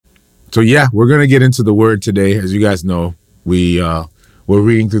So yeah, we're gonna get into the word today. As you guys know, we're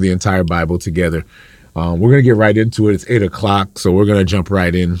reading through the entire Bible together. We're gonna get right into it. It's 8:00, so we're gonna jump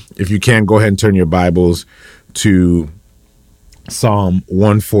right in. If you can, go ahead and turn your Bibles to Psalm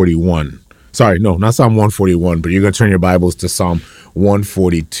 141. Sorry, no, not Psalm 141, but you're going to turn your Bibles to Psalm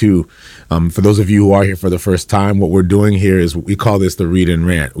 142. For those of you who are here for the first time, what we're doing here is we call this the Read and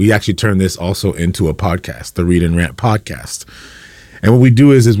Rant. We actually turn this also into a podcast, the Read and Rant podcast. And what we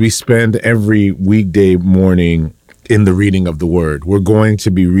do is we spend every weekday morning in the reading of the Word. We're going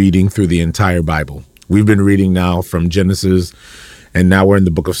to be reading through the entire Bible. We've been reading now from Genesis, and now we're in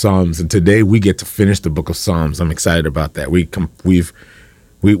the book of Psalms. And today we get to finish the book of Psalms. I'm excited about that. We've gone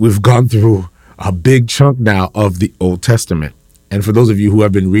through a big chunk now of the Old Testament. And for those of you who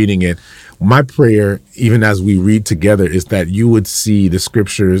have been reading it, my prayer, even as we read together, is that you would see the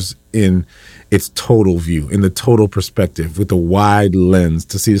scriptures in its total view, in the total perspective, with a wide lens,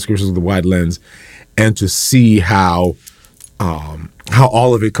 to see the scriptures with a wide lens, and to see how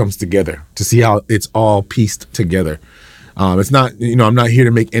all of it comes together, to see how it's all pieced together. It's not, I'm not here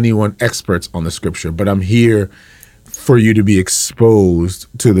to make anyone experts on the scripture, but I'm here for you to be exposed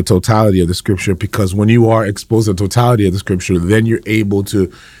to the totality of the scripture, because when you are exposed to the totality of the scripture, then you're able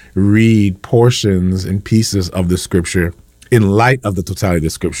to read portions and pieces of the scripture in light of the totality of the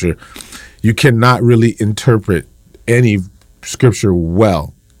scripture. You cannot really interpret any scripture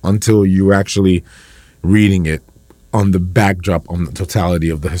well until you're actually reading it on the backdrop, on the totality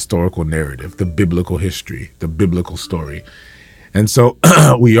of the historical narrative, the biblical history, the biblical story. And so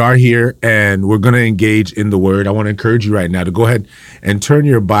we are here and we're going to engage in the word. I want to encourage you right now to go ahead and turn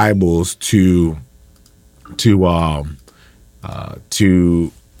your Bibles to Psalm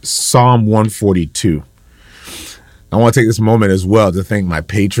 142. I want to take this moment as well to thank my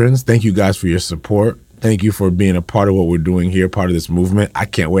patrons. Thank you guys for your support. Thank you for being a part of what we're doing here, part of this movement. I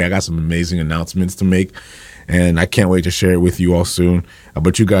can't wait. I got some amazing announcements to make, and I can't wait to share it with you all soon.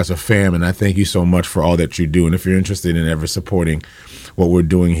 But you guys are fam, and I thank you so much for all that you do. And if you're interested in ever supporting what we're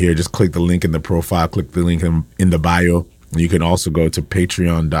doing here, just click the link in the profile, click the link in the bio. You can also go to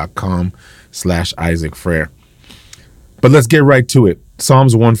patreon.com/Isaac Frere. But let's get right to it.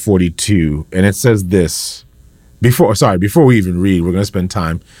 Psalms 142, and it says this. Before we even read, we're going to spend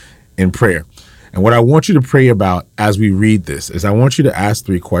time in prayer. And what I want you to pray about as we read this is I want you to ask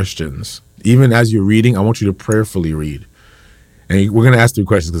 3 questions. Even as you're reading, I want you to prayerfully read. And we're going to ask 3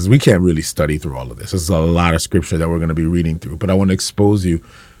 questions because we can't really study through all of this. There's a lot of scripture that we're going to be reading through. But I want to expose you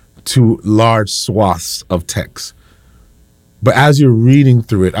to large swaths of text. But as you're reading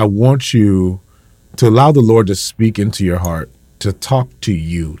through it, I want you to allow the Lord to speak into your heart, to talk to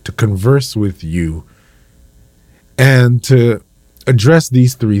you, to converse with you, and to address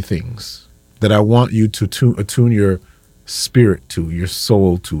these 3 things that I want you to attune your spirit to, your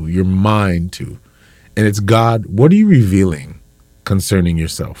soul to, your mind to. And it's, God, what are you revealing concerning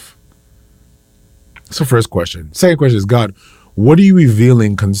yourself? That's the first question. Second question is, God, what are you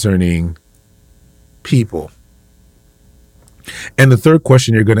revealing concerning people? And the third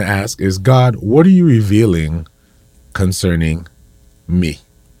question you're going to ask is, God, what are you revealing concerning me?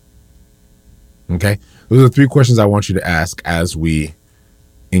 Okay? Those are 3 questions I want you to ask as we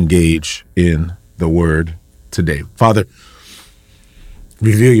engage in the word today. Father,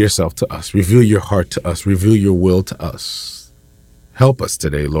 reveal yourself to us. Reveal your heart to us. Reveal your will to us. Help us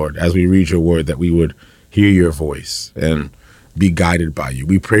today, Lord, as we read your word, that we would hear your voice and be guided by you.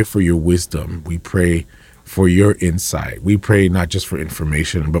 We pray for your wisdom. We pray for your insight. We pray not just for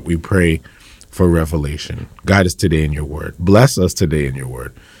information, but we pray for revelation. Guide us today in your word. Bless us today in your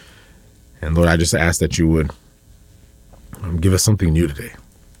word. And Lord, I just ask that you would give us something new today.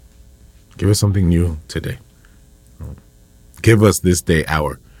 Give us something new today. Give us this day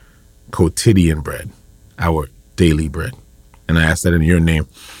our quotidian bread, our daily bread. And I ask that in your name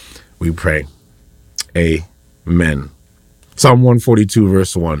we pray. Amen. Psalm 142,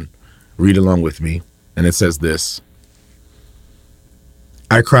 verse 1. Read along with me. And it says this: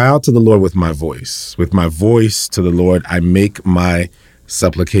 I cry out to the Lord with my voice. With my voice to the Lord, I make my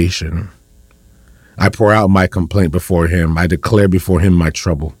supplication. I pour out my complaint before him. I declare before him my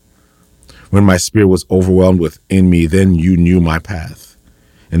trouble. When my spirit was overwhelmed within me, then you knew my path.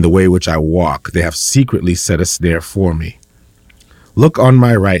 In the way which I walk, they have secretly set a snare for me. Look on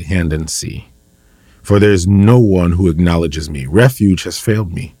my right hand and see, for there is no one who acknowledges me. Refuge has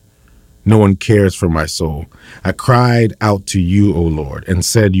failed me. No one cares for my soul. I cried out to you, O Lord, and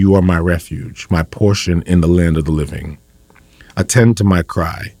said, you are my refuge, my portion in the land of the living. Attend to my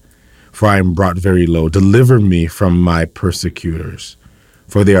cry, for I am brought very low. Deliver me from my persecutors,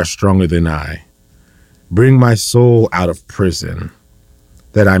 for they are stronger than I. Bring my soul out of prison,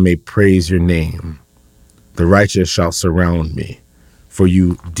 that I may praise your name. The righteous shall surround me, for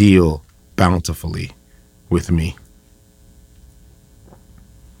you deal bountifully with me.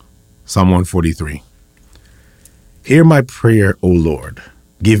 Psalm 143. Hear my prayer, O Lord.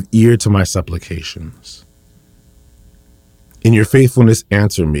 Give ear to my supplications. In your faithfulness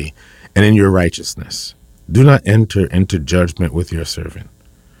answer me, and in your righteousness. Do not enter into judgment with your servant.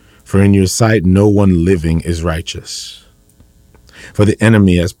 For in your sight no one living is righteous. For the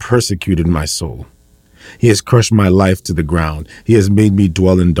enemy has persecuted my soul. He has crushed my life to the ground. He has made me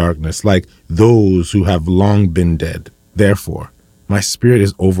dwell in darkness, like those who have long been dead. Therefore, my spirit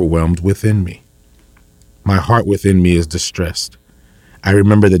is overwhelmed within me. My heart within me is distressed. I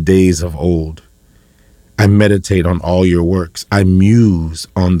remember the days of old. I meditate on all your works. I muse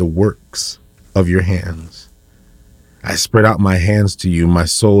on the works of your hands. I spread out my hands to you. My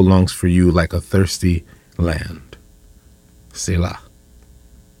soul longs for you like a thirsty land. Selah.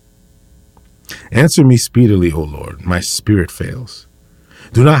 Answer me speedily, O Lord. My spirit fails.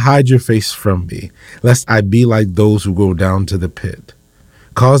 Do not hide your face from me, lest I be like those who go down to the pit.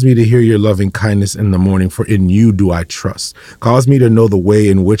 Cause me to hear your loving kindness in the morning, for in you do I trust. Cause me to know the way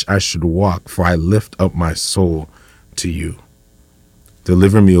in which I should walk, for I lift up my soul to you.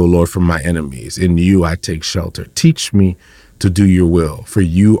 Deliver me, O Lord, from my enemies. In you I take shelter. Teach me to do your will, for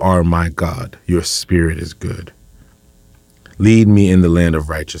you are my God. Your spirit is good. Lead me in the land of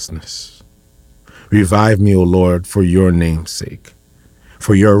righteousness. Revive me, O Lord, for your name's sake.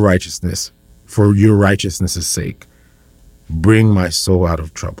 For your righteousness' sake. Bring my soul out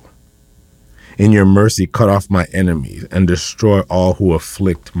of trouble. In your mercy, cut off my enemies and destroy all who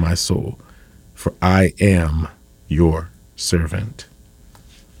afflict my soul, for I am your servant.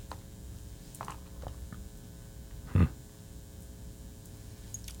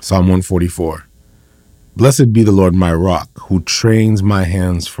 Psalm 144. Blessed be the Lord my rock, who trains my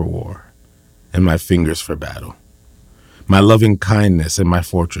hands for war and my fingers for battle. My loving kindness and my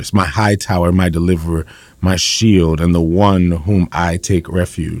fortress, my high tower, my deliverer, my shield, and the one whom I take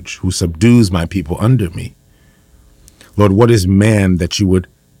refuge, who subdues my people under me. Lord, what is man that you would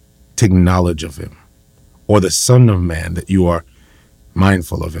take knowledge of him, or the son of man that you are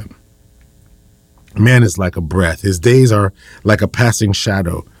mindful of him? Man is like a breath. His days are like a passing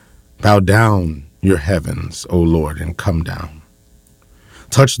shadow. Bow down your heavens, O Lord, and come down.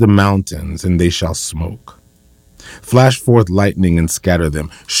 Touch the mountains, and they shall smoke. Flash forth lightning and scatter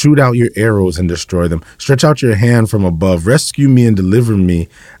them. Shoot out your arrows and destroy them. Stretch out your hand from above. Rescue me and deliver me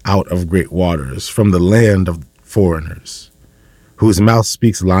out of great waters, from the land of foreigners, whose mouth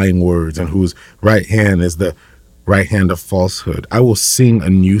speaks lying words and whose right hand is the right hand of falsehood. I will sing a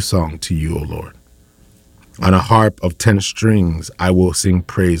new song to you, O Lord. On a harp of 10 strings, I will sing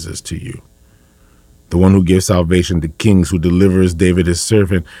praises to you. The one who gives salvation to kings, who delivers David his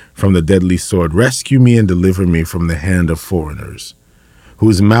servant from the deadly sword. Rescue me and deliver me from the hand of foreigners,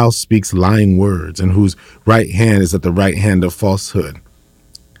 whose mouth speaks lying words and whose right hand is at the right hand of falsehood,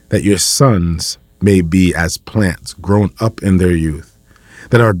 that your sons may be as plants grown up in their youth,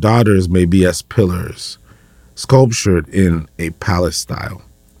 that our daughters may be as pillars, sculptured in a palace style,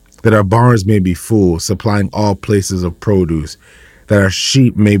 that our barns may be full, supplying all places of produce, that our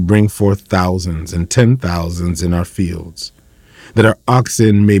sheep may bring forth thousands and 10,000s in our fields, that our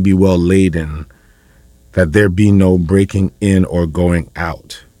oxen may be well laden, that there be no breaking in or going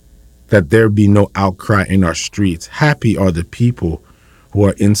out, that there be no outcry in our streets. Happy are the people who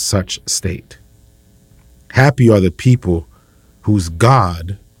are in such state. Happy are the people whose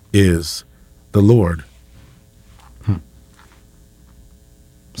God is the Lord.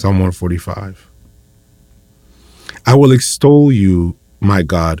 Psalm 145. I will extol you, my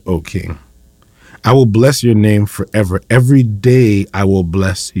God, O King. I will bless your name forever. Every day I will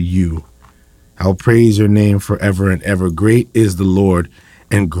bless you. I will praise your name forever and ever. Great is the Lord,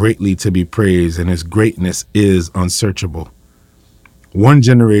 and greatly to be praised, and his greatness is unsearchable. One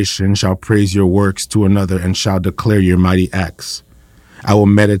generation shall praise your works to another, and shall declare your mighty acts. I will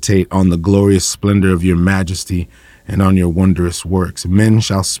meditate on the glorious splendor of your majesty and on your wondrous works. Men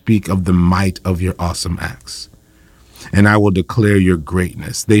shall speak of the might of your awesome acts, and I will declare your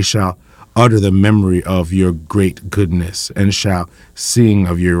greatness. They shall utter the memory of your great goodness, and shall sing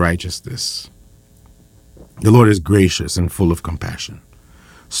of your righteousness. The Lord is gracious and full of compassion,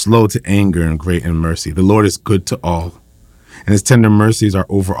 slow to anger and great in mercy. The Lord is good to all, and his tender mercies are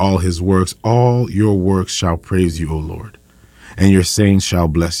over all his works. All your works shall praise you, O Lord, and your saints shall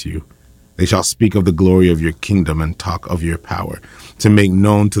bless you. They shall speak of the glory of your kingdom and talk of your power, to make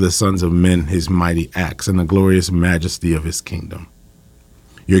known to the sons of men his mighty acts and the glorious majesty of his kingdom.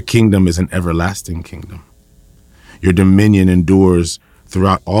 Your kingdom is an everlasting kingdom. Your dominion endures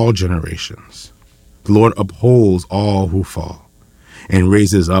throughout all generations. The Lord upholds all who fall and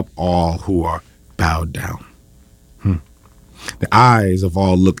raises up all who are bowed down. The eyes of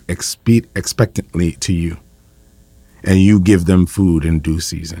all look expectantly to you, and you give them food in due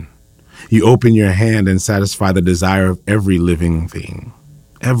season. You open your hand and satisfy the desire of every living thing.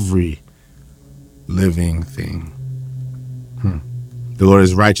 Every living thing. The Lord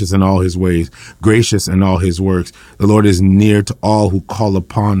is righteous in all his ways, gracious in all his works. The Lord is near to all who call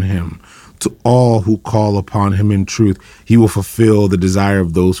upon him. To all who call upon him in truth, he will fulfill the desire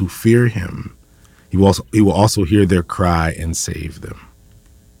of those who fear him. He will also hear their cry and save them.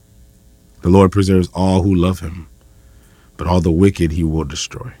 The Lord preserves all who love him, but all the wicked he will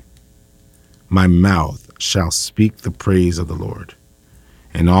destroy. My mouth shall speak the praise of the Lord,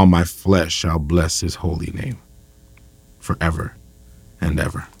 and all my flesh shall bless his holy name forever and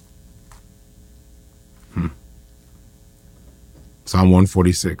ever. Psalm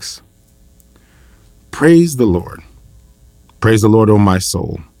 146. Praise the Lord. Praise the Lord, O my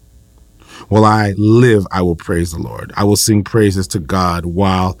soul. While I live, I will praise the Lord. I will sing praises to God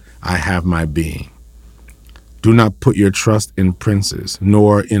while I have my being. Do not put your trust in princes,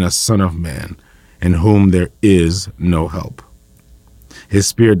 nor in a son of man, in whom there is no help. His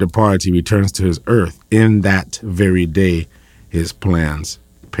spirit departs, he returns to his earth. In that very day, his plans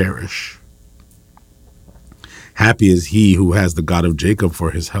perish. Happy is he who has the God of Jacob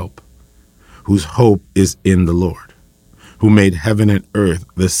for his help, whose hope is in the Lord, who made heaven and earth,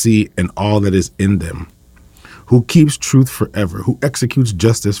 the sea, and all that is in them, who keeps truth forever, who executes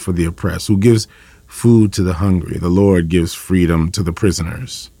justice for the oppressed, who gives food to the hungry. The Lord gives freedom to the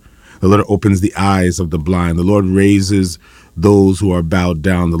prisoners. The Lord opens the eyes of the blind. The Lord raises those who are bowed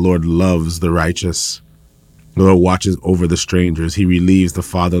down. The Lord loves the righteous. The Lord watches over the strangers. He relieves the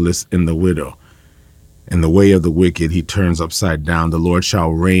fatherless and the widow. And the way of the wicked he turns upside down. The Lord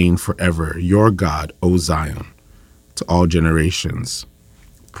shall reign forever. Your God, O Zion, to all generations.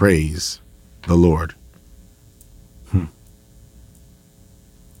 Praise the Lord.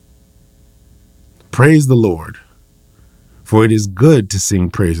 Praise the Lord, for it is good to sing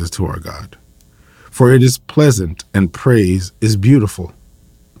praises to our God, for it is pleasant and praise is beautiful.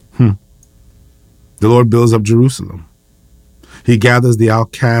 The Lord builds up Jerusalem. He gathers the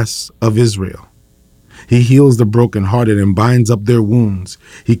outcasts of Israel. He heals the brokenhearted and binds up their wounds.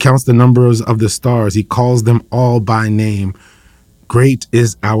 He counts the numbers of the stars. He calls them all by name. Great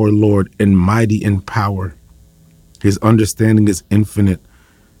is our Lord and mighty in power. His understanding is infinite.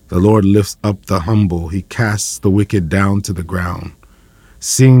 The Lord lifts up the humble. He casts the wicked down to the ground.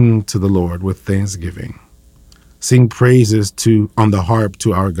 Sing to the Lord with thanksgiving. Sing praises on the harp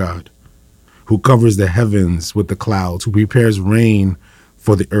to our God, who covers the heavens with the clouds, who prepares rain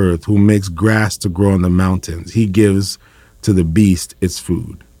for the earth, who makes grass to grow on the mountains. He gives to the beast its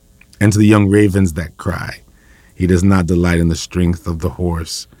food, and to the young ravens that cry. He does not delight in the strength of the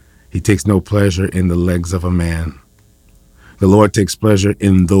horse. He takes no pleasure in the legs of a man. The Lord takes pleasure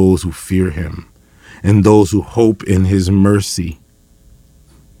in those who fear him, and those who hope in his mercy.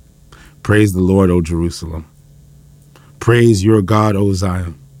 Praise the Lord, O Jerusalem. Praise your God, O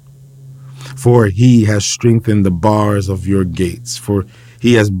Zion. For he has strengthened the bars of your gates. For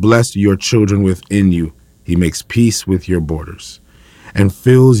he has blessed your children within you. He makes peace with your borders and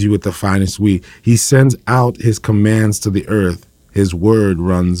fills you with the finest wheat. He sends out his commands to the earth. His word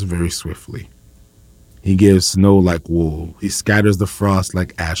runs very swiftly. He gives snow like wool. He scatters the frost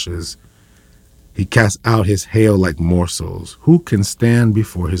like ashes. He casts out his hail like morsels. Who can stand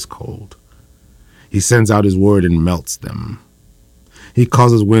before his cold? He sends out his word and melts them. He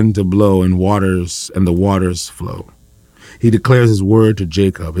causes wind to blow and the waters flow. He declares his word to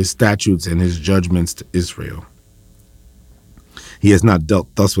Jacob, his statutes and his judgments to Israel. He has not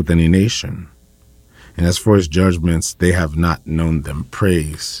dealt thus with any nation, and as for his judgments, they have not known them.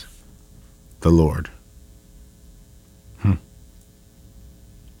 Praise the Lord.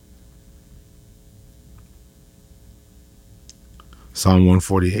 Psalm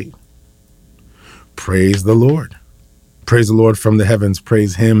 148. Praise the Lord. Praise the Lord from the heavens.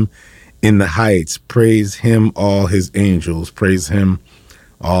 Praise him in the heights. Praise him, all his angels. Praise him,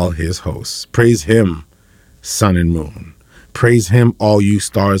 all his hosts. Praise him, sun and moon. Praise him, all you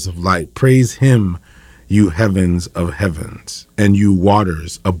stars of light. Praise him, you heavens of heavens, and you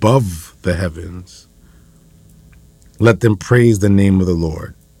waters above the heavens. Let them praise the name of the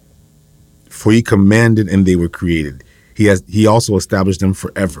Lord. For he commanded and they were created. He also established them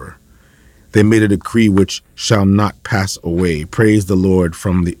forever. They made a decree which shall not pass away. Praise the Lord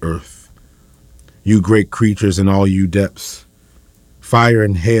from the earth, you great creatures in all you depths. Fire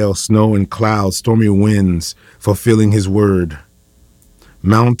and hail, snow and clouds, stormy winds, fulfilling his word.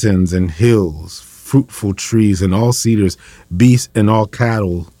 mountains and hills, fruitful trees and all cedars, beasts and all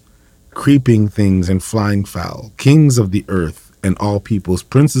cattle, creeping things and flying fowl, kings of the earth and all peoples,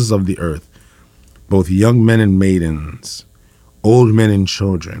 princes of the earth, both young men and maidens, old men and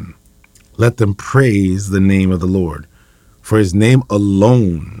children. Let them praise the name of the Lord, for his name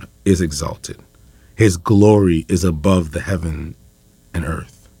alone is exalted. His glory is above the heaven and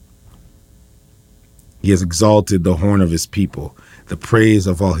earth. He has exalted the horn of his people, the praise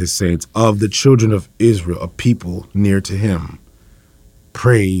of all his saints, of the children of Israel, a people near to him.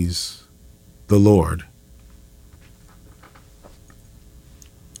 Praise the Lord.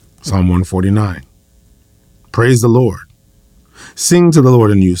 Psalm 149. Praise the Lord. Sing to the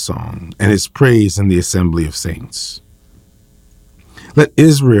Lord a new song, and his praise in the assembly of saints. Let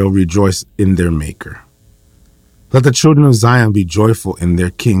Israel rejoice in their Maker. Let the children of Zion be joyful in their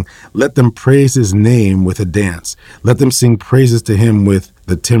King. Let them praise his name with a dance. Let them sing praises to him with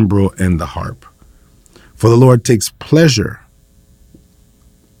the timbrel and the harp. For the Lord takes pleasure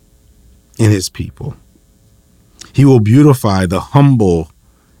in his people. He will beautify the humble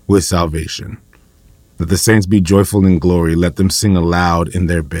with salvation. Let the saints be joyful in glory. Let them sing aloud in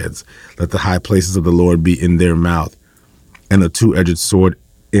their beds. Let the high places of the Lord be in their mouth, and a two-edged sword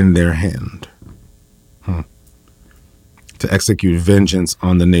in their hand. To execute vengeance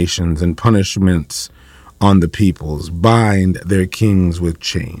on the nations and punishments on the peoples. Bind their kings with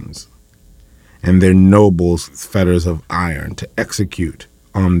chains and their nobles with fetters of iron, to execute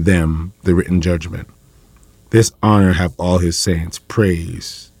on them the written judgment. This honor have all his saints.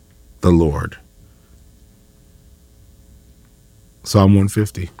 Praise the Lord. Psalm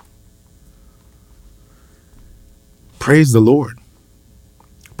 150. Praise the Lord.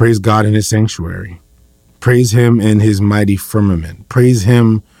 Praise God in his sanctuary. Praise him in his mighty firmament. Praise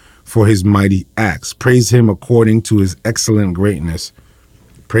him for his mighty acts. Praise him according to his excellent greatness.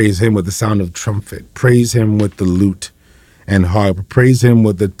 Praise him with the sound of trumpet. Praise him with the lute and harp. Praise him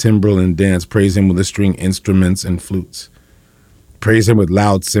with the timbrel and dance. Praise him with the string instruments and flutes. Praise him with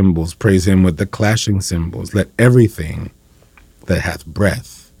loud cymbals. Praise him with the clashing cymbals. Let everything that hath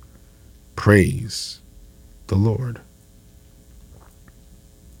breath praise the Lord.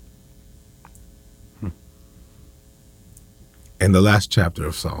 In the last chapter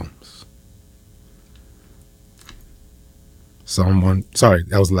of Psalms.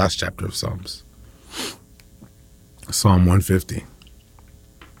 That was the last chapter of Psalms. Psalm 150.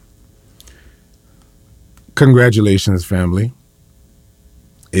 Congratulations, family.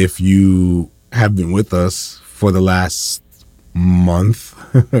 If you have been with us for the last month,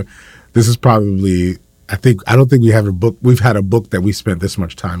 this is probably, I don't think we've had a book that we spent this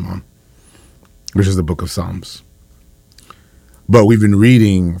much time on, which is the book of Psalms. But we've been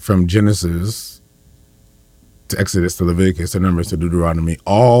reading from Genesis to Exodus to Leviticus to Numbers to Deuteronomy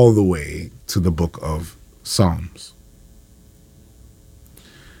all the way to the book of Psalms.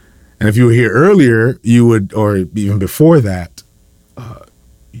 And if you were here earlier, you would, or even before that,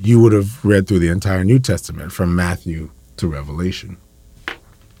 you would have read through the entire New Testament from Matthew to Revelation.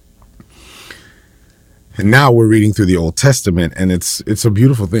 And now we're reading through the Old Testament, and it's a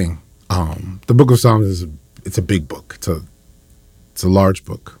beautiful thing. The book of Psalms it's a big book. It's a large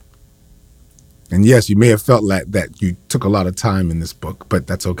book. And yes, you may have felt like that you took a lot of time in this book, but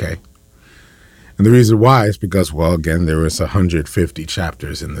that's okay. And the reason why is because, well, again, there was 150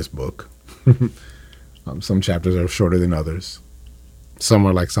 chapters in this book. Some chapters are shorter than others. Some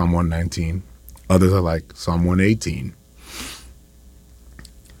are like Psalm 119. Others are like Psalm 118.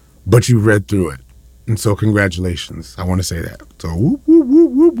 But you read through it. And so congratulations. I want to say that. So whoop, whoop,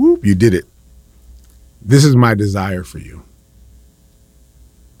 whoop, whoop, whoop. You did it. This is my desire for you.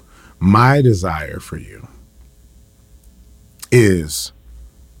 My desire for you is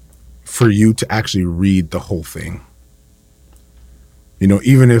for you to actually read the whole thing. You know,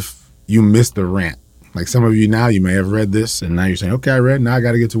 even if you missed the rant, like some of you now, you may have read this and now you're saying, okay, I read, now I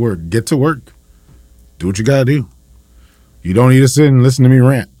got to get to work. Get to work. Do what you got to do. You don't need to sit and listen to me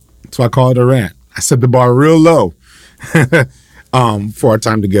rant. That's why I call it a rant. I set the bar real low for our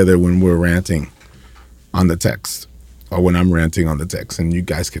time together when we're ranting on the text. Or when I'm ranting on the text, and you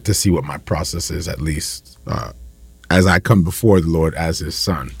guys get to see what my process is, at least as I come before the Lord as his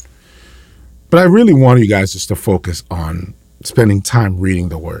son. But I really want you guys just to focus on spending time reading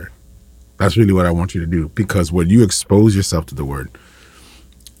the word. That's really what I want you to do, because when you expose yourself to the word,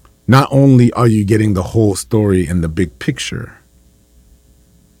 not only are you getting the whole story and the big picture,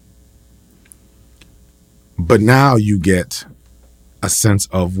 but now you get a sense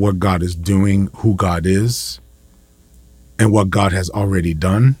of what God is doing, who God is, and what God has already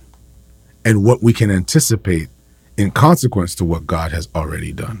done, and what we can anticipate in consequence to what God has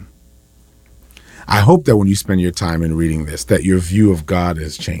already done. I hope that when you spend your time in reading this, that your view of God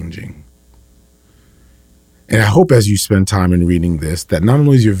is changing. And I hope as you spend time in reading this, that not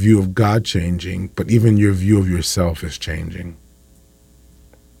only is your view of God changing, but even your view of yourself is changing.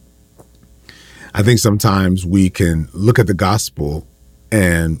 I think sometimes we can look at the gospel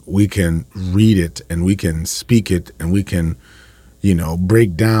and we can read it and we can speak it and we can,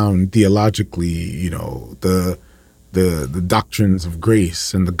 break down theologically, the doctrines of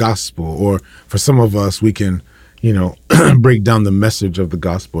grace and the gospel. Or for some of us, we can, break down the message of the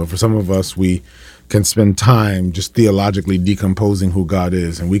gospel. And for some of us, we can spend time just theologically decomposing who God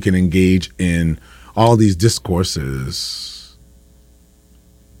is, and we can engage in all these discourses.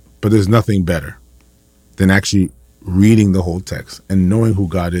 But there's nothing better than actually reading the whole text and knowing who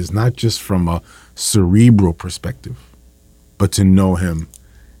God is, not just from a cerebral perspective, but to know him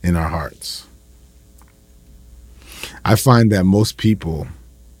in our hearts. I find that most people,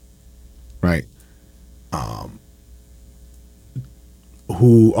 right,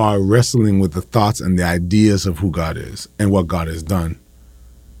 who are wrestling with the thoughts and the ideas of who God is and what God has done,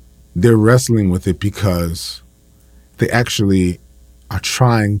 they're wrestling with it because they actually are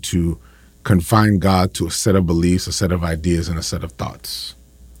trying to confine God to a set of beliefs, a set of ideas, and a set of thoughts,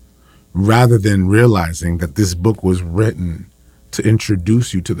 rather than realizing that this book was written to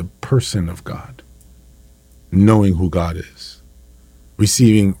introduce you to the person of God, knowing who God is,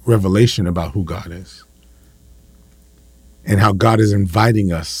 receiving revelation about who God is, and how God is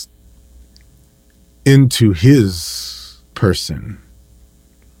inviting us into his person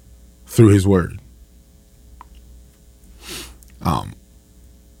through his word.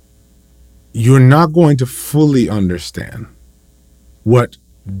 You're not going to fully understand what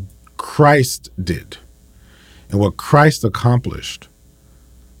Christ did and what Christ accomplished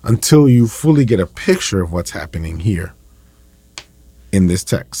until you fully get a picture of what's happening here in this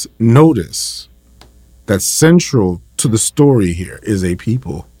text. Notice that central to the story here is a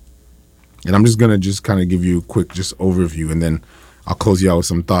people. And I'm just going to kind of give you a quick overview, and then I'll close you out with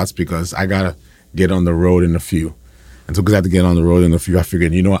some thoughts because I got to get on the road in a few. And so because I have to get on the road in a few, I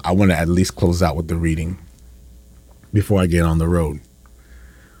figured, I want to at least close out with the reading before I get on the road.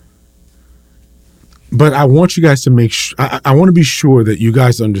 But I want you guys to I want to be sure that you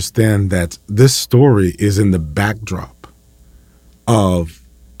guys understand that this story is in the backdrop of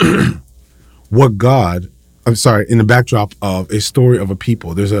in the backdrop of a story of a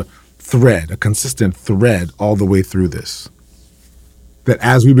people. There's a consistent thread all the way through this. That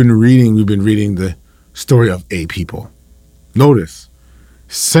as we've been reading the story of a people. Notice,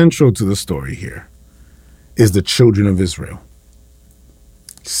 central to the story here is the children of Israel.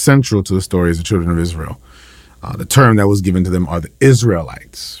 Central to the story is the children of Israel. The term that was given to them are the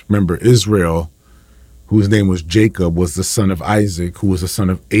Israelites. Remember, Israel, whose name was Jacob, was the son of Isaac, who was the son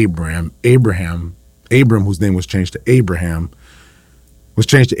of Abraham. Abram, whose name was changed to Abraham,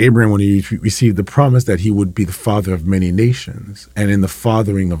 when he received the promise that he would be the father of many nations. And in the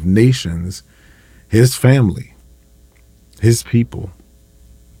fathering of nations, his family, his people,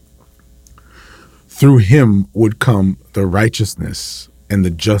 through him would come the righteousness and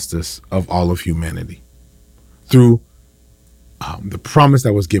the justice of all of humanity. Through the promise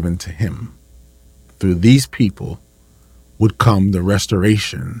that was given to him, through these people would come the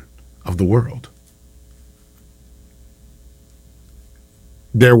restoration of the world.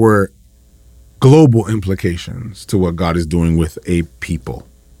 There were global implications to what God is doing with a people.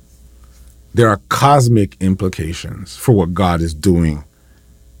 There are cosmic implications for what God is doing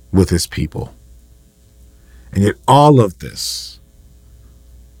with his people. And yet all of this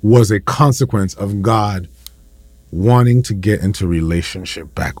was a consequence of God wanting to get into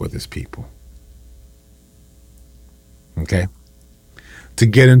relationship back with his people. Okay? To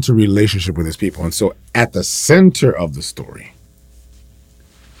get into relationship with his people. And so at the center of the story,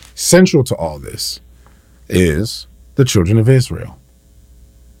 central to all this, is the children of Israel.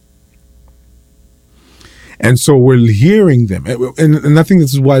 And so we're hearing them. And I think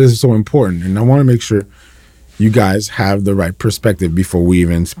this is why this is so important. And I want to make sure you guys have the right perspective before we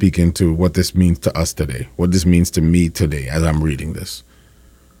even speak into what this means to us today, what this means to me today as I'm reading this.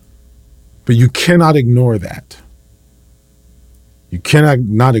 But you cannot ignore that. You cannot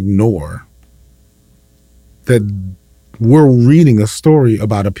not ignore that we're reading a story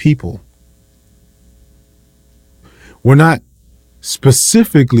about a people. We're not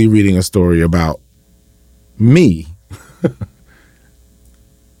specifically reading a story about me.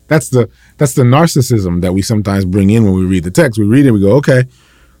 That's the narcissism that we sometimes bring in when we read the text. We read it, we go, okay,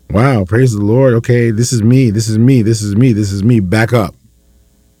 wow, praise the Lord. Okay, this is me, this is me, this is me, this is me. Back up.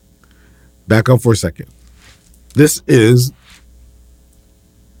 Back up for a second. This is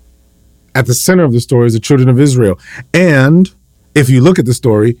at the center of the story is the children of Israel. And if you look at the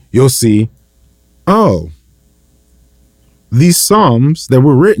story, you'll see, oh, these Psalms that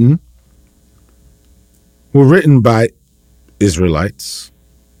were written by Israelites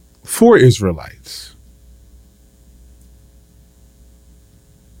for Israelites.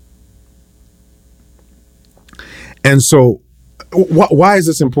 And so why is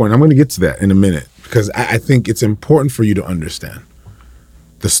this important? I'm going to get to that in a minute, because I think it's important for you to understand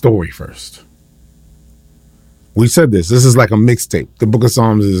the story first. We said this is like a mixtape. The Book of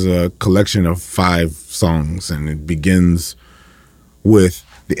Psalms is a collection of 5 songs, and it begins with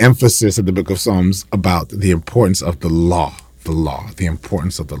the emphasis of the Book of Psalms about the importance of the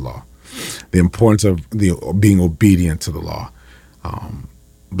importance of the law, the importance of being obedient to the law.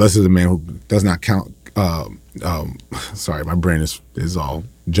 Blessed is the man who does not count. Sorry, my brain is all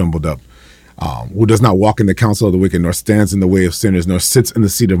jumbled up. Who does not walk in the counsel of the wicked, nor stands in the way of sinners, nor sits in the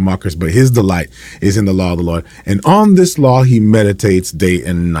seat of mockers, but his delight is in the law of the Lord. And on this law he meditates day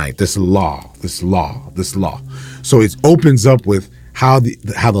and night. This law. So it opens up with how the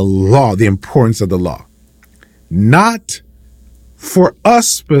law, the importance of the law. Not for us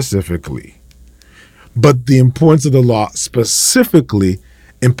specifically, but the importance of the law specifically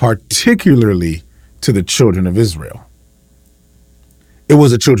and particularly to the children of Israel. It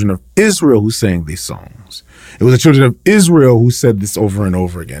was the children of Israel who sang these songs. It was the children of Israel who said this over and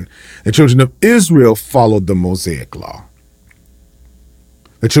over again. The children of Israel followed the Mosaic law.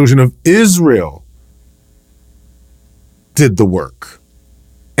 The children of Israel did the work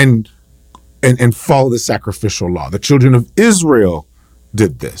and followed the sacrificial law. The children of Israel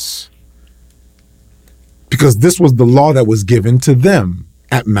did this because this was the law that was given to them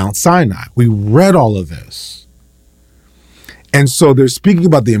at Mount Sinai. We read all of this. And so they're speaking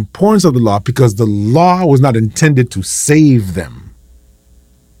about the importance of the law because the law was not intended to save them.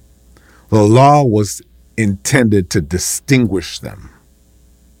 The law was intended to distinguish them.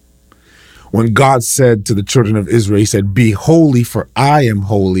 When God said to the children of Israel, he said, "Be holy, for I am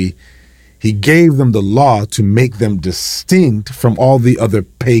holy," he gave them the law to make them distinct from all the other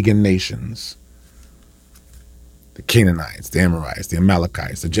pagan nations. The Canaanites, the Amorites, the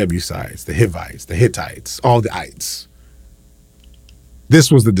Amalekites, the Jebusites, the Hivites, the Hittites, all the ites. This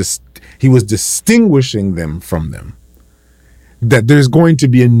was he was distinguishing them from them. That there's going to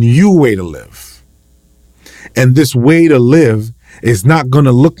be a new way to live. And this way to live is not going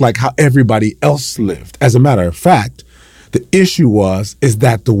to look like how everybody else lived. As a matter of fact, the issue is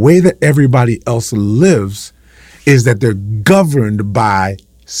that the way that everybody else lives is that they're governed by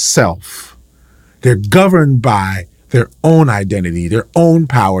self. They're governed by their own identity, their own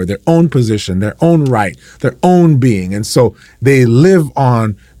power, their own position, their own right, their own being. And so they live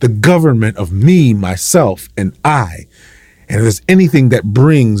on the government of me, myself, and I. And if there's anything that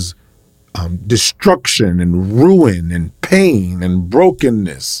brings destruction and ruin and pain and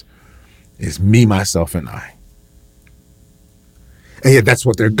brokenness, it's me, myself, and I. And yet that's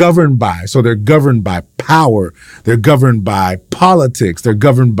what they're governed by. So they're governed by power. They're governed by politics. They're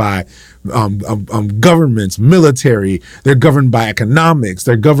governed by governments, military. They're governed by economics.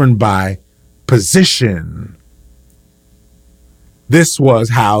 They're governed by position. This was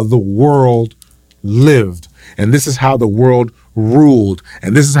how the world lived. And this is how the world ruled.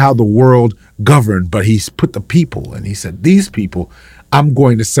 And this is how the world governed. But he's put the people, and he said, these people I'm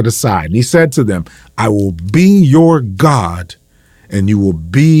going to set aside. And he said to them, I will be your God, and you will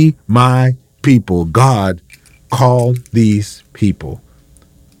be my people. God called these people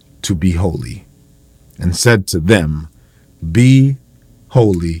to be holy and said to them, be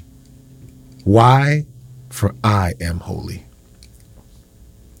holy. Why? For I am holy.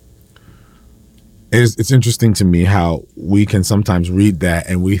 It's interesting to me how we can sometimes read that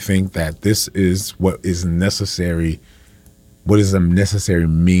and we think that this is what is necessary, what is a necessary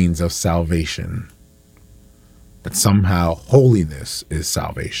means of salvation. But somehow holiness is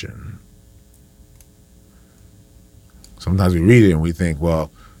salvation. Sometimes we read it and we think,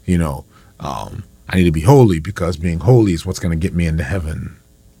 well, I need to be holy because being holy is what's going to get me into heaven.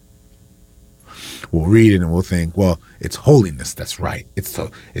 We'll read it and we'll think, well, it's holiness that's right.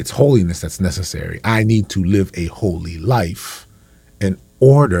 It's holiness that's necessary. I need to live a holy life in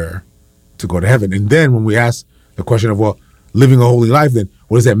order to go to heaven. And then when we ask the question of, well, living a holy life, then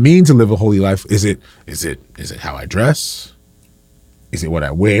what does that mean to live a holy life? Is it how I dress? Is it what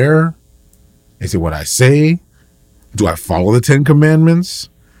I wear? Is it what I say? Do I follow the 10 commandments?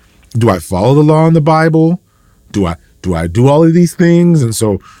 Do I follow the law in the Bible? Do I do all of these things? And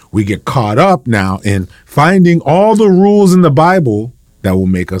so we get caught up now in finding all the rules in the Bible that will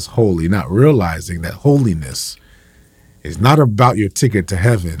make us holy, not realizing that holiness It's not about your ticket to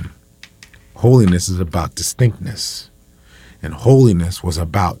heaven. Holiness is about distinctness. And holiness was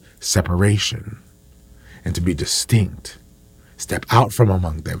about separation and to be distinct. Step out from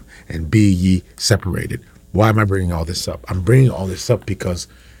among them and be ye separated. Why am I bringing all this up? I'm bringing all this up because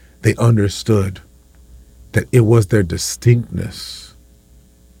they understood that it was their distinctness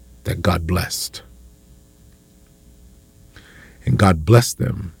that God blessed. And God blessed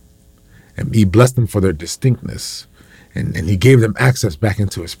them. And he blessed them for their distinctness. And he gave them access back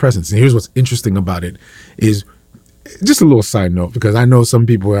into his presence. And here's what's interesting about it is, just a little side note, because I know some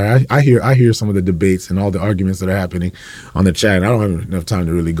people, I hear some of the debates and all the arguments that are happening on the chat, and I don't have enough time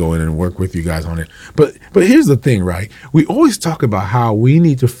to really go in and work with you guys on it. But here's the thing, right? We always talk about how we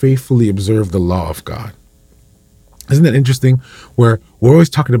need to faithfully observe the law of God. Isn't that interesting? Where we're always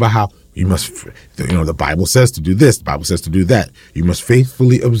talking about how you must, the Bible says to do this, the Bible says to do that. You must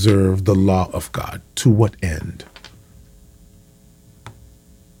faithfully observe the law of God. To what end?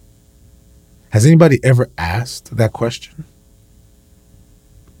 Has anybody ever asked that question?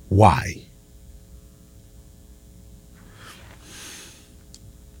 Why?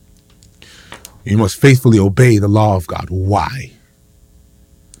 You must faithfully obey the law of God. Why?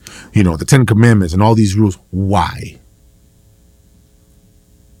 The Ten Commandments and all these rules. Why?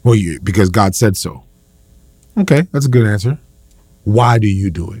 Well, because God said so. Okay, that's a good answer. Why do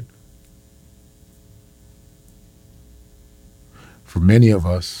you do it? For many of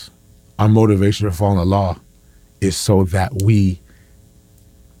us, our motivation for following the law is so that we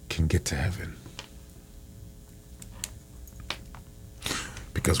can get to heaven.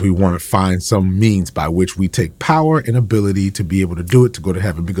 Because we want to find some means by which we take power and ability to be able to do it, to go to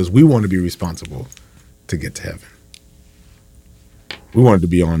heaven, because we want to be responsible to get to heaven. We want it to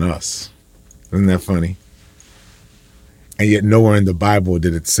be on us. Isn't that funny? And yet nowhere in the Bible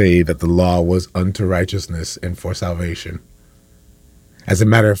did it say that the law was unto righteousness and for salvation. As a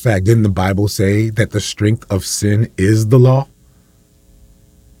matter of fact, didn't the Bible say that the strength of sin is the law?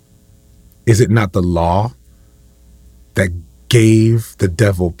 Is it not the law that gave the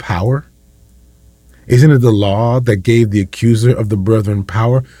devil power? Isn't it the law that gave the accuser of the brethren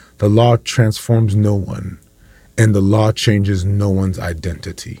power? The law transforms no one, and the law changes no one's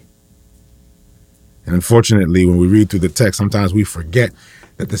identity. And unfortunately, when we read through the text, sometimes we forget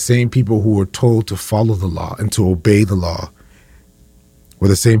that the same people who were told to follow the law and to obey the law were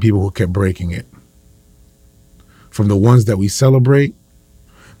the same people who kept breaking it. From the ones that we celebrate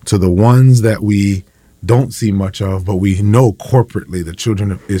to the ones that we don't see much of, but we know corporately the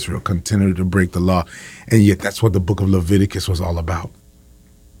children of Israel continued to break the law. And yet that's what the book of Leviticus was all about.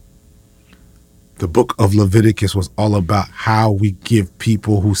 The book of Leviticus was all about how we give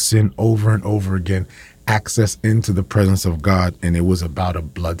people who sin over and over again access into the presence of God, and it was about a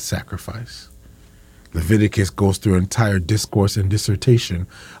blood sacrifice. Leviticus goes through an entire discourse and dissertation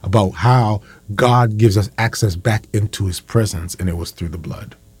about how God gives us access back into his presence, and it was through the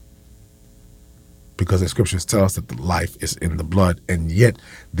blood. Because the scriptures tell us that the life is in the blood, and yet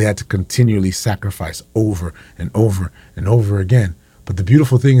they had to continually sacrifice over and over and over again. But the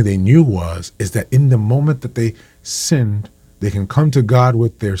beautiful thing they knew is that in the moment that they sinned, they can come to God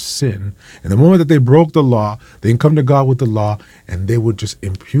with their sin. And the moment that they broke the law, they can come to God with the law, and they would just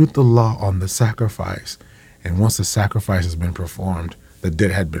impute the law on the sacrifice. And once the sacrifice has been performed, the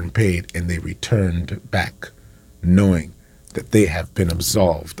debt had been paid, and they returned back, knowing that they have been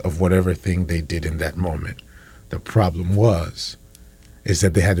absolved of whatever thing they did in that moment. The problem is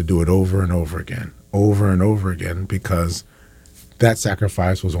that they had to do it over and over again, because that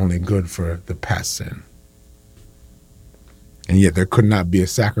sacrifice was only good for the past sin. And yet there could not be a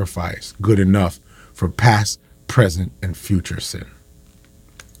sacrifice good enough for past, present, and future sin.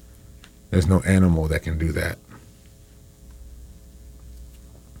 There's no animal that can do that.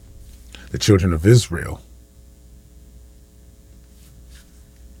 The children of Israel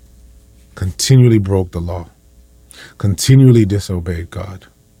continually broke the law, continually disobeyed God.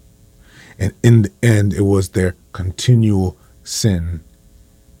 And in the end, it was their continual sin.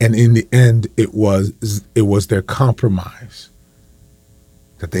 And in the end, it was their compromise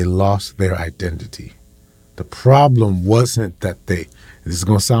that they lost their identity. The problem wasn't that this is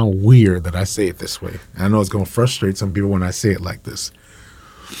going to sound weird that I say it this way. I know it's going to frustrate some people when I say it like this.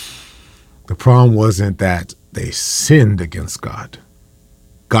 The problem wasn't that they sinned against God.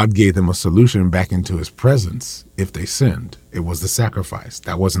 God gave them a solution back into his presence if they sinned. It was the sacrifice.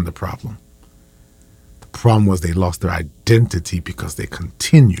 That wasn't the problem. The problem was they lost their identity because they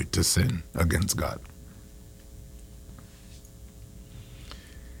continued to sin against God.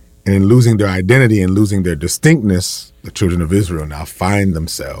 And in losing their identity and losing their distinctness, the children of Israel now find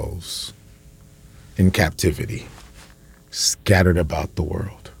themselves in captivity. scattered about the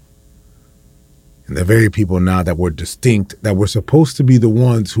world. And the very people now that were distinct, that were supposed to be the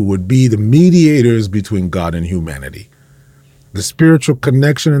ones who would be the mediators between God and humanity, the spiritual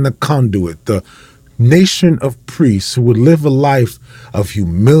connection and the conduit, the nation of priests who would live a life of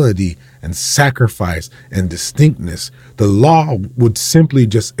humility and sacrifice and distinctness. The law would simply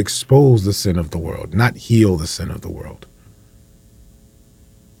just expose the sin of the world, not heal the sin of the world.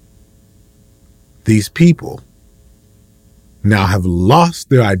 These people now have lost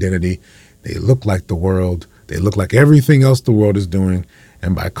their identity. They look like the world. They look like everything else the world is doing.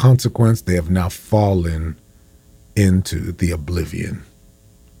 And by consequence, they have now fallen into the oblivion.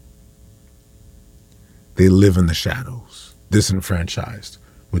 They live in the shadows, disenfranchised,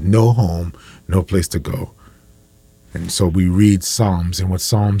 with no home, no place to go. And so we read Psalms, and what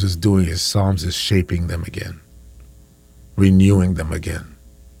Psalms is doing is Psalms is shaping them again, renewing them again,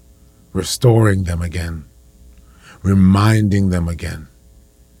 restoring them again, reminding them again.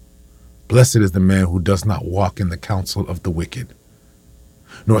 Blessed is the man who does not walk in the counsel of the wicked,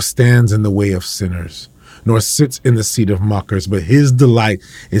 nor stands in the way of sinners, nor sits in the seat of mockers, but his delight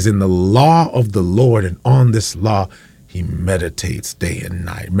is in the law of the Lord, and on this law he meditates day and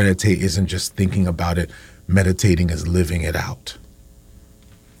night. Meditate isn't just thinking about it. Meditating is living it out.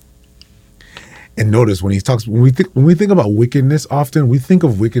 And notice when we think about wickedness, often we think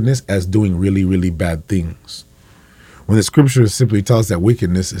of wickedness as doing really, really bad things. When the scripture simply tells us that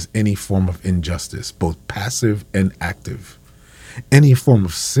wickedness is any form of injustice, both passive and active. Any form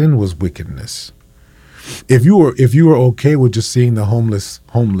of sin was wickedness. If you were okay with just seeing the homeless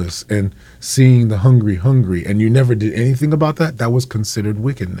and seeing the hungry, and you never did anything about that, that was considered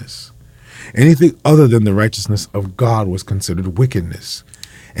wickedness. Anything other than the righteousness of God was considered wickedness.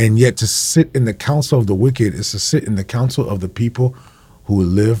 And yet to sit in the counsel of the wicked is to sit in the counsel of the people who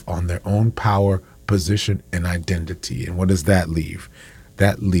live on their own power, position, and identity. And what does that leave?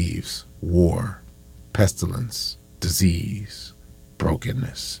 That leaves war, pestilence, disease,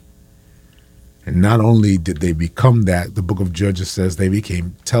 brokenness. And not only did they become that, the book of Judges says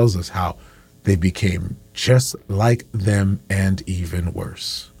tells us how they became just like them and even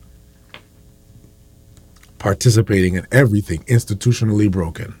worse. Participating in everything institutionally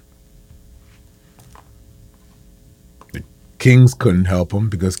broken. The kings couldn't help them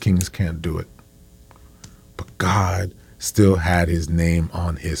because kings can't do it. But God still had his name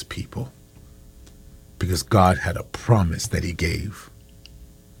on his people because God had a promise that he gave.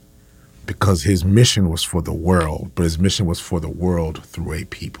 Because his mission was for the world, but his mission was for the world through a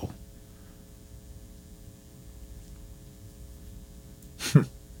people.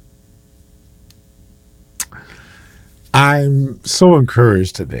 I'm so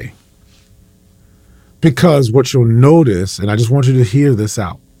encouraged today because what you'll notice, and I just want you to hear this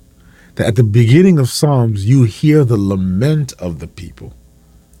out, that at the beginning of Psalms, you hear the lament of the people.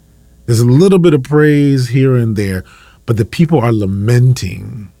 There's a little bit of praise here and there, but the people are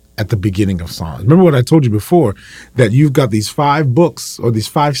lamenting at the beginning of Psalms. Remember what I told you before, that you've got these 5 books or these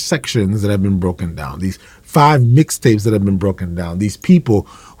 5 sections that have been broken down, these 5 mixtapes that have been broken down, these people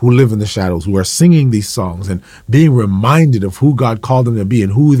who live in the shadows, who are singing these songs and being reminded of who God called them to be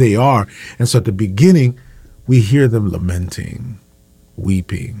and who they are. And so at the beginning, we hear them lamenting,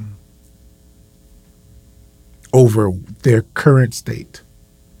 weeping over their current state.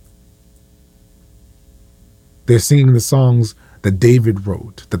 They're singing the songs that David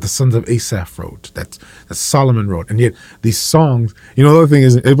wrote, that the sons of Asaph wrote, that Solomon wrote. And yet these songs, the other thing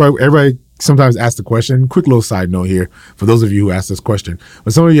is everybody sometimes asks the question, quick little side note here for those of you who asked this question,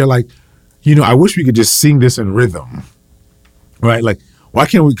 but some of you are like, I wish we could just sing this in rhythm, right? Like, why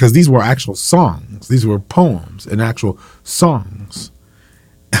can't we? Because these were actual songs. These were poems and actual songs.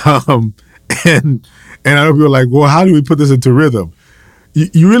 And I know people are like, well, how do we put this into rhythm?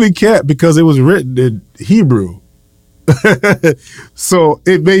 You really can't, because it was written in Hebrew. So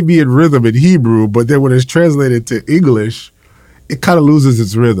it may be in rhythm in Hebrew, but then when it's translated to English, it kind of loses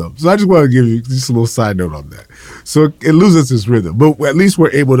its rhythm. So I just want to give you just a little side note on that. So it loses its rhythm, but at least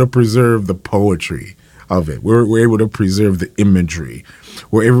we're able to preserve the poetry of it. We're able to preserve the imagery.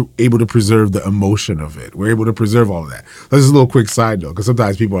 We're able to preserve the emotion of it. We're able to preserve all of that. That's just a little quick side note, because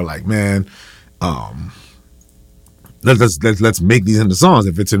sometimes people are like, man, let's make these into songs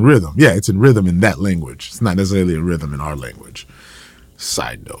if it's in rhythm. Yeah, it's in rhythm in that language. It's not necessarily a rhythm in our language.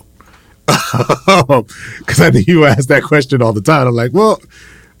 Side note. Because I think you ask that question all the time. I'm like, well,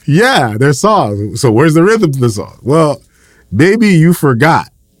 yeah, they're songs. So where's the rhythm to the song? Well, maybe you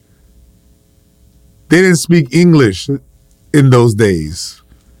forgot. They didn't speak English in those days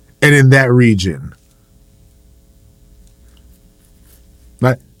and in that region.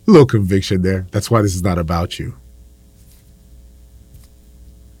 Like, a little conviction there. That's why this is not about you.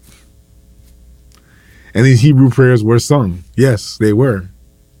 And these Hebrew prayers were sung. Yes, they were.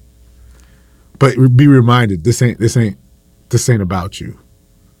 But be reminded, this ain't about you.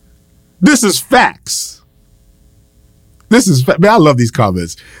 This is facts. This is fact. Man, I love these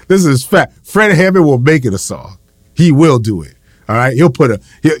comments. This is fact. Fred Hammond will make it a song. He will do it. All right.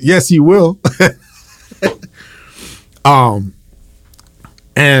 Yes, he will.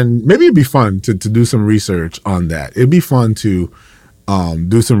 And maybe it'd be fun to do some research on that. It'd be fun to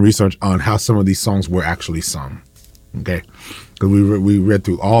do some research on how some of these songs were actually sung. Okay. Because we read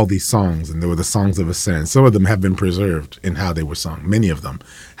through all these songs, and there were the songs of ascent. Some of them have been preserved in how they were sung. Many of them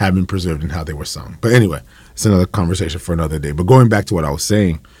have been preserved in how they were sung. But anyway, it's another conversation for another day. But going back to what I was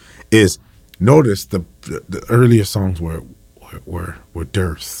saying is, notice the earlier songs were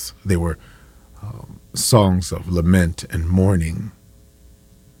dearths. They were songs of lament and mourning,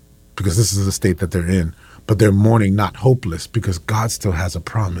 because this is the state that they're in. But they're mourning, not hopeless, because God still has a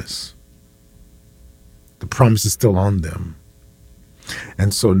promise. The promise is still on them.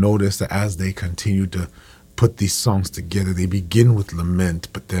 And so notice that as they continue to put these songs together, they begin with lament,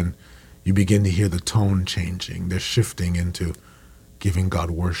 but then you begin to hear the tone changing. They're shifting into giving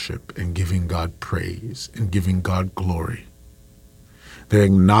God worship and giving God praise and giving God glory. They're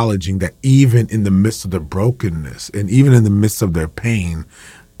acknowledging that even in the midst of their brokenness and even in the midst of their pain,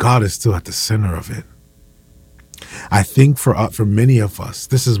 God is still at the center of it. I think for many of us,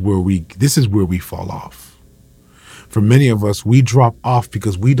 this is where we fall off. For many of us, we drop off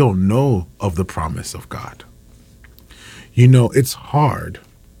because we don't know of the promise of God. You know, it's hard.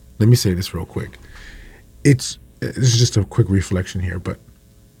 Let me say this real quick. This is just a quick reflection here, but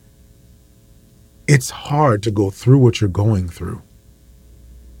it's hard to go through what you're going through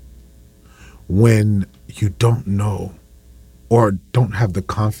when you don't know or don't have the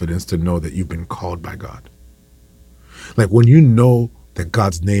confidence to know that you've been called by God. Like when you know that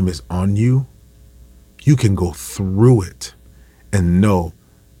God's name is on you, you can go through it and know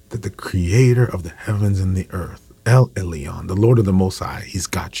that the creator of the heavens and the earth, El Elyon, the Lord of the Most High, he's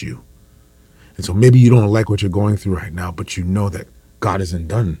got you. And so maybe you don't like what you're going through right now, but you know that God isn't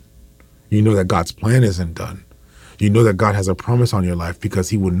done. You know that God's plan isn't done. You know that God has a promise on your life, because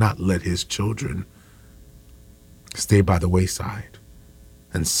he will not let his children stay by the wayside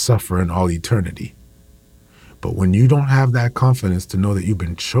and suffer in all eternity. But when you don't have that confidence to know that you've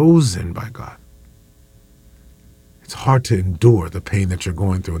been chosen by God, it's hard to endure the pain that you're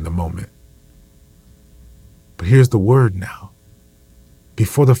going through in the moment. But here's the word now.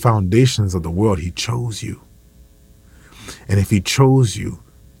 Before the foundations of the world, he chose you. And if he chose you,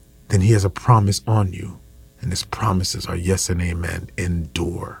 then he has a promise on you. And his promises are yes and amen.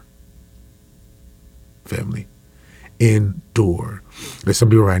 Endure. Family. Endure. There's some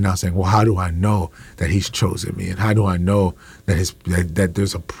people right now saying, well, how do I know that he's chosen me? And how do I know that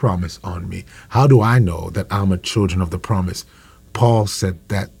there's a promise on me? How do I know that I'm a children of the promise? Paul said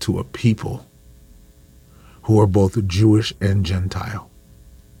that to a people who are both Jewish and Gentile.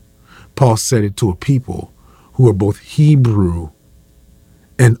 Paul said it to a people who are both Hebrew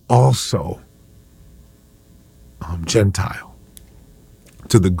and also Gentile.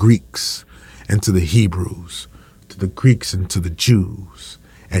 To the Greeks and to the Hebrews, to the Greeks and to the Jews.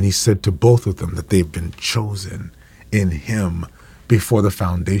 And he said to both of them that they've been chosen in him before the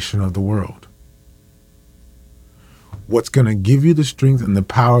foundation of the world. What's going to give you the strength and the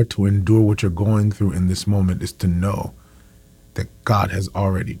power to endure what you're going through in this moment is to know that God has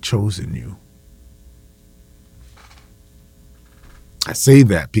already chosen you. I say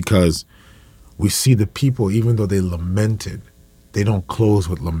that because we see the people, even though they lamented, they don't close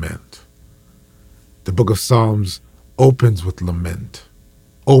with lament. The book of Psalms opens with lament,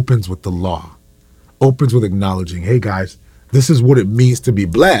 opens with the law, opens with acknowledging, hey guys, this is what it means to be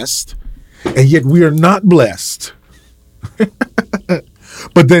blessed, and yet we are not blessed.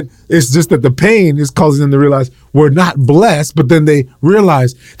 But then it's just that the pain is causing them to realize we're not blessed, but then they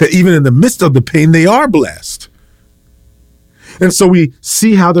realize that even in the midst of the pain, they are blessed. And so we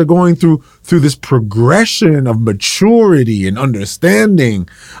see how they're going through this progression of maturity and understanding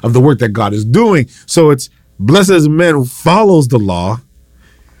of the work that God is doing. So it's blessed is the man who follows the law.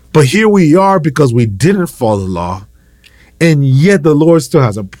 But here we are because we didn't follow the law. And yet the Lord still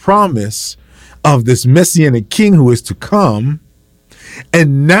has a promise of this Messianic king who is to come.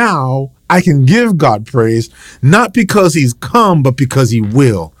 And now I can give God praise, not because he's come, but because he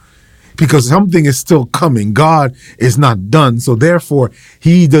will. Because something is still coming. God is not done. So therefore,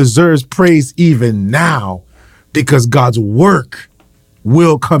 he deserves praise even now, because God's work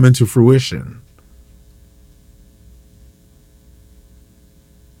will come into fruition.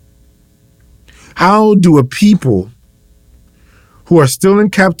 How do a people who are still in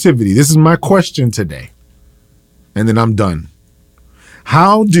captivity, this is my question today, and then I'm done.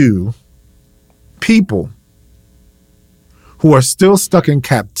 How do people who are still stuck in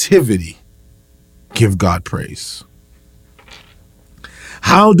captivity give God praise?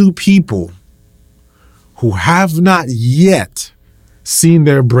 How do people who have not yet seen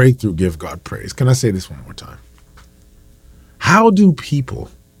their breakthrough give God praise? Can I say this one more time? How do people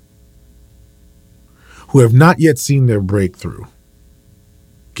who have not yet seen their breakthrough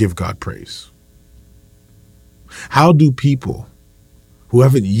give God praise? How do people who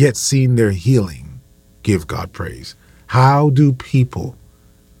haven't yet seen their healing give God praise? How do people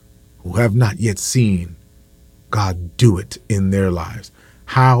who have not yet seen God do it in their lives,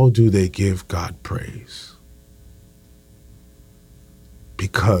 how do they give God praise?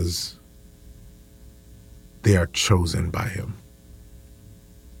 Because they are chosen by him.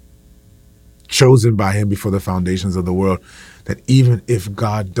 Chosen by him before the foundations of the world, that even if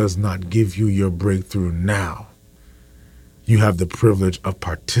God does not give you your breakthrough now, you have the privilege of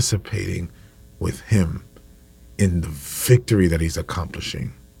participating with him in the victory that he's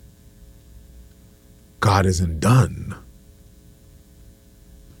accomplishing. God isn't done.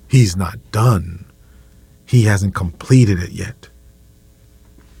 He's not done. He hasn't completed it yet.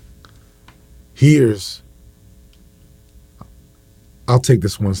 I'll take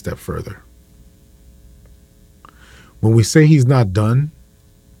this one step further. When we say he's not done,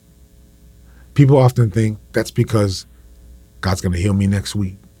 people often think that's because God's going to heal me next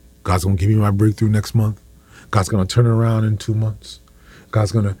week. God's going to give me my breakthrough next month. God's going to turn it around in 2 months.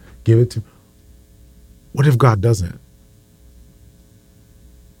 God's going to give it to. What if God doesn't?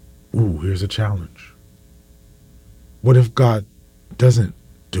 Ooh, here's a challenge. What if God doesn't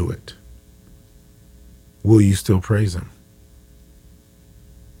do it? Will you still praise him?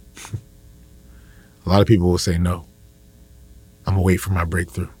 A lot of people will say no. I'm going to wait for my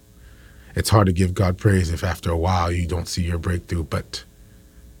breakthrough. It's hard to give God praise if after a while you don't see your breakthrough, but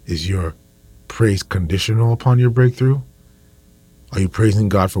is your praise conditional upon your breakthrough? Are you praising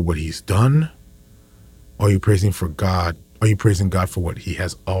God for what he's done? Or are you praising God for what he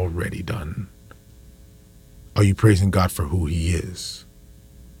has already done? Are you praising God for who he is?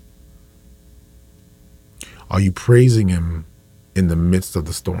 Are you praising him in the midst of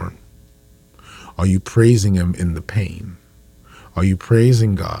the storm? Are you praising him in the pain? Are you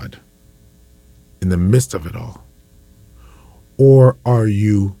praising God in the midst of it all? Or are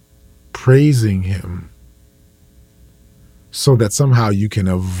you praising him so that somehow you can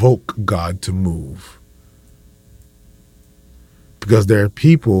evoke God to move? Because there are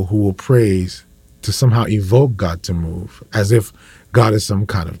people who will praise to somehow evoke God to move, as if God is some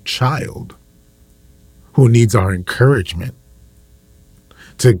kind of child who needs our encouragement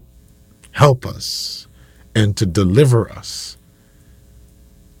to help us and to deliver us.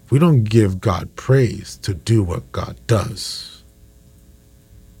 We don't give God praise to do what God does.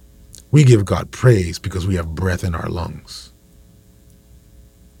 We give God praise because we have breath in our lungs.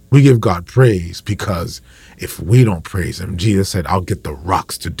 We give God praise because if we don't praise him, Jesus said, I'll get the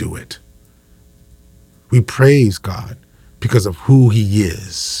rocks to do it. We praise God because of who he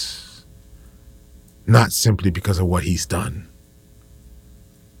is, not simply because of what he's done.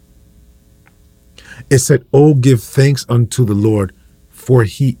 It said, oh, give thanks unto the Lord, for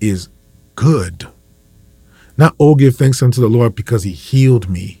he is good. Not, oh, give thanks unto the Lord because he healed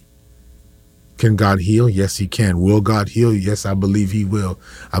me. Can God heal? Yes, he can. Will God heal? Yes, I believe he will.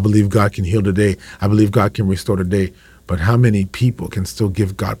 I believe God can heal today. I believe God can restore today. But how many people can still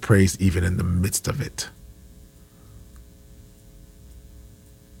give God praise even in the midst of it?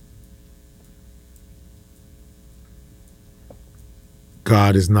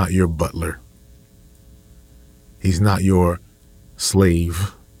 God is not your butler. He's not your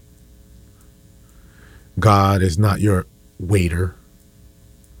slave. God is not your waiter.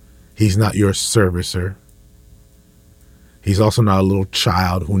 He's not your servicer. He's also not a little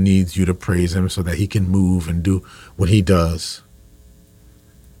child who needs you to praise him so that he can move and do what he does.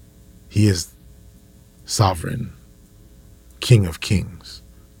 He is sovereign, King of kings,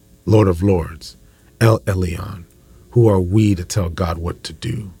 Lord of lords, El Elyon. Who are we to tell God what to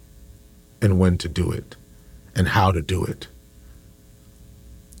do and when to do it and how to do it?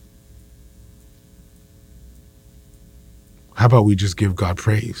 How about we just give God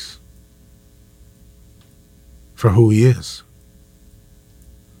praise for who he is?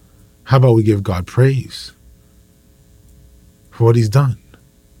 How about we give God praise for what he's done?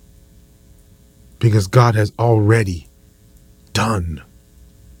 Because God has already done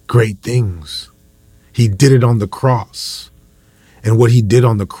great things. He did it on the cross. And what he did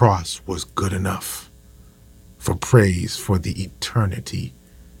on the cross was good enough for praise for the eternity.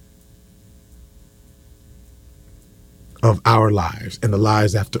 of our lives and the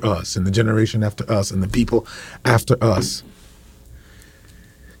lives after us and the generation after us and the people after us.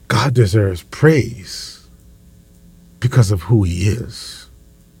 God deserves praise because of who he is.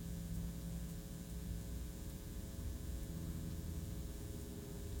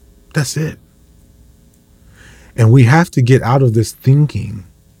 That's it. And we have to get out of this thinking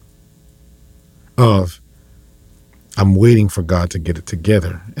of, I'm waiting for God to get it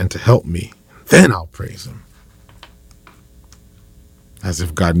together and to help me. Then I'll praise him. As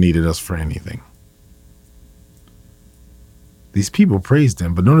if God needed us for anything. These people praised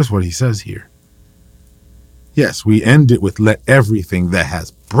him, but notice what he says here. Yes, we end it with, let everything that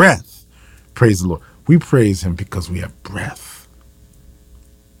has breath praise the Lord. We praise him because we have breath.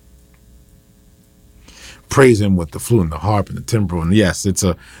 Praise him with the flute and the harp and the timbrel. And yes, it's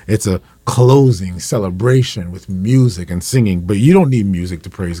a closing celebration with music and singing, but you don't need music to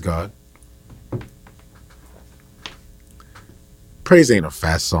praise God. Praise ain't a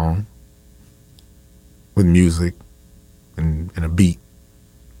fast song with music and a beat,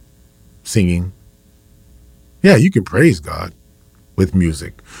 singing. Yeah, you can praise God with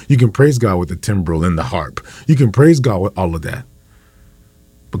music. You can praise God with the timbrel and the harp. You can praise God with all of that.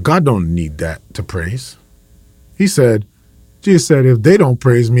 But God don't need that to praise. Jesus said, if they don't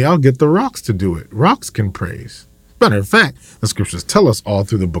praise me, I'll get the rocks to do it. Rocks can praise. Matter of fact, the scriptures tell us all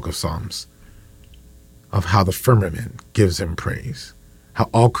through the book of Psalms of how the firmament gives him praise, how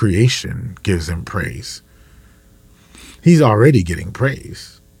all creation gives him praise. He's already getting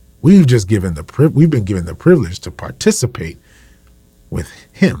praise. We've been given the privilege to participate with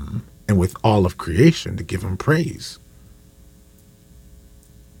him and with all of creation to give him praise.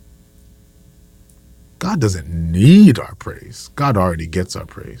 God doesn't need our praise. God already gets our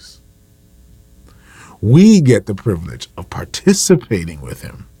praise. We get the privilege of participating with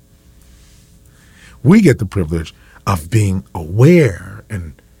him. We get the privilege of being aware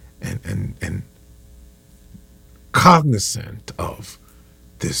and cognizant of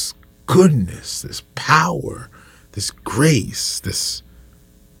this goodness, this power, this grace, this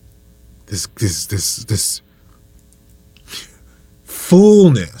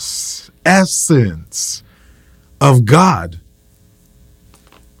fullness, essence of God.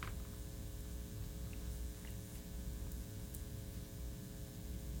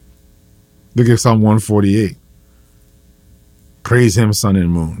 Look at Psalm 148. Praise him, sun and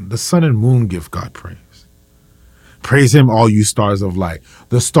moon. The sun and moon give God praise. Praise him, all you stars of light.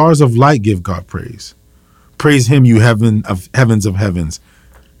 The stars of light give God praise. Praise him, you heavens of heavens.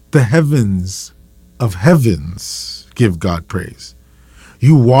 The heavens of heavens give God praise.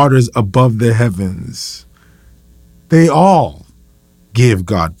 You waters above the heavens, they all give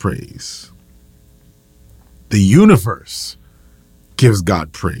God praise. The universe gives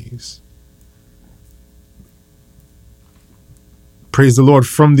God praise. Praise the Lord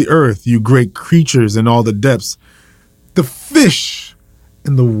from the earth, you great creatures in all the depths. The fish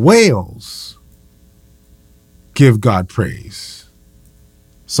and the whales give God praise.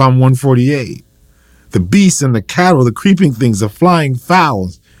 Psalm 148. The beasts and the cattle, the creeping things, the flying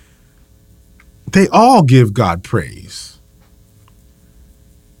fowls, they all give God praise.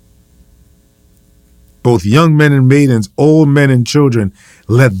 Both young men and maidens, old men and children,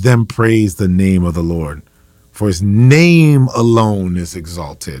 let them praise the name of the Lord. For his name alone is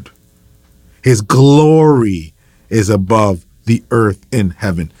exalted. His glory is above the earth and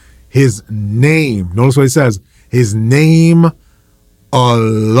heaven. His name, notice what it says, his name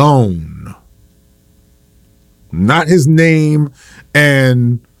alone. Not his name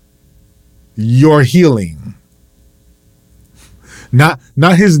and your healing. Not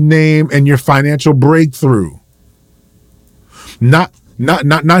his name and your financial breakthrough. Not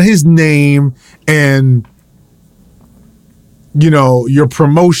his name and your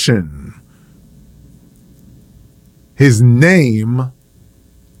promotion. His name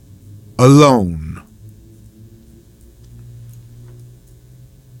alone.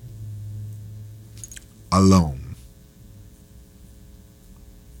 Alone.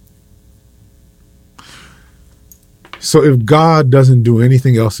 So if God doesn't do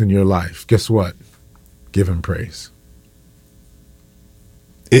anything else in your life, guess what? Give him praise.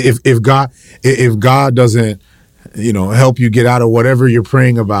 If God doesn't, help you get out of whatever you're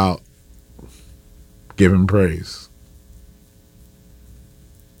praying about, give him praise.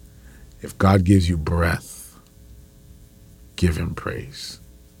 If God gives you breath, give him praise.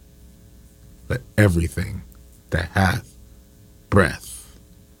 Let everything that hath breath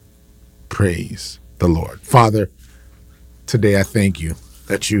praise the Lord. Father, today I thank you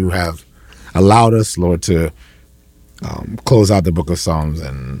that you have allowed us, Lord, to close out the book of Psalms.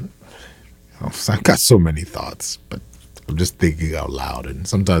 And I've got so many thoughts, but I'm just thinking out loud, and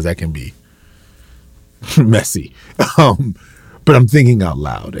sometimes that can be messy. But I'm thinking out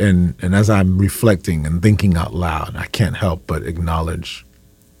loud, and as I'm reflecting and thinking out loud, I can't help but acknowledge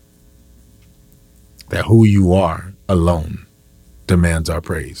that who you are alone demands our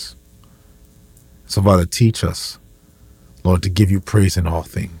praise. So, Father, teach us, Lord, to give you praise in all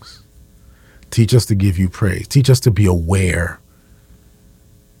things. Teach us to give you praise. Teach us to be aware,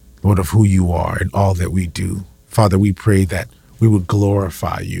 Lord, of who you are and all that we do. Father, we pray that we would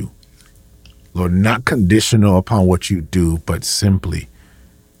glorify you, Lord, not conditional upon what you do, but simply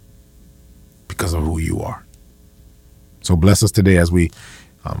because of who you are. So bless us today as we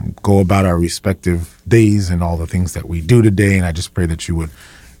go about our respective days and all the things that we do today. And I just pray that you would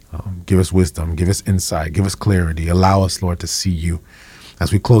give us wisdom, give us insight, give us clarity. Allow us, Lord, to see you.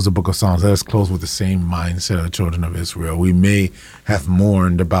 As we close the book of Psalms, let us close with the same mindset of the children of Israel. We may have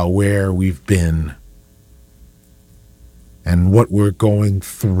mourned about where we've been and what we're going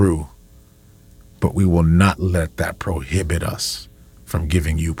through, but we will not let that prohibit us from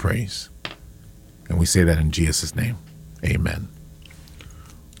giving you praise. And we say that in Jesus' name. Amen.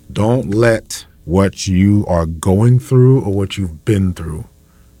 Don't let what you are going through or what you've been through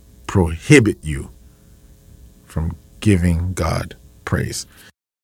prohibit you from giving God praise.